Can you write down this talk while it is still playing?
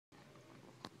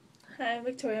Hi, I'm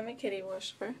Victoria. I'm a kitty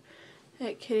worshiper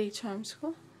at Kitty Charm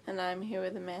School, and I'm here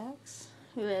with Max,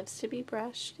 who loves to be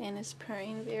brushed and is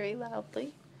purring very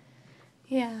loudly.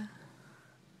 Yeah.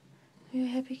 Are you a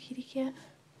happy kitty cat?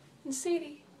 And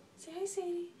Sadie. Say hi,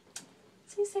 Sadie.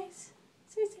 Say, say,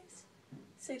 say, say.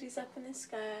 Sadie's up in the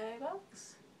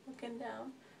skybox, looking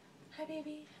down. Hi,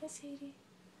 baby. Hi, Sadie.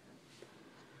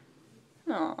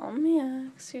 Aw,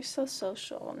 Max, you're so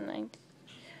social.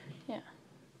 Yeah.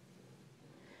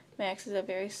 Max is a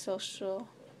very social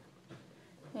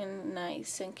and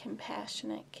nice and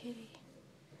compassionate kitty.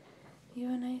 You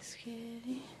a nice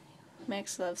kitty.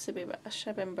 Max loves to be brushed.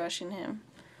 I've been brushing him.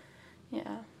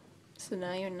 Yeah. So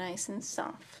now you're nice and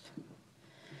soft.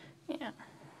 Yeah.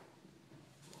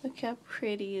 Look how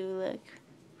pretty you look.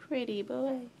 Pretty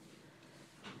boy.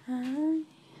 Hi.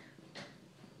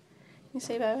 You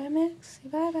say bye-bye, Max? Say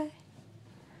bye-bye.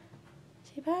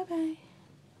 Say bye-bye.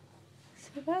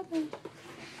 Say bye-bye.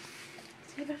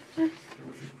 Say bye-bye.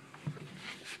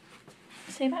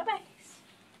 Say bye-bye.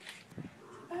 Say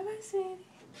bye-bye, Sadie.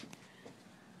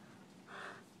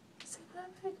 Say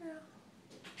bye-bye, girl.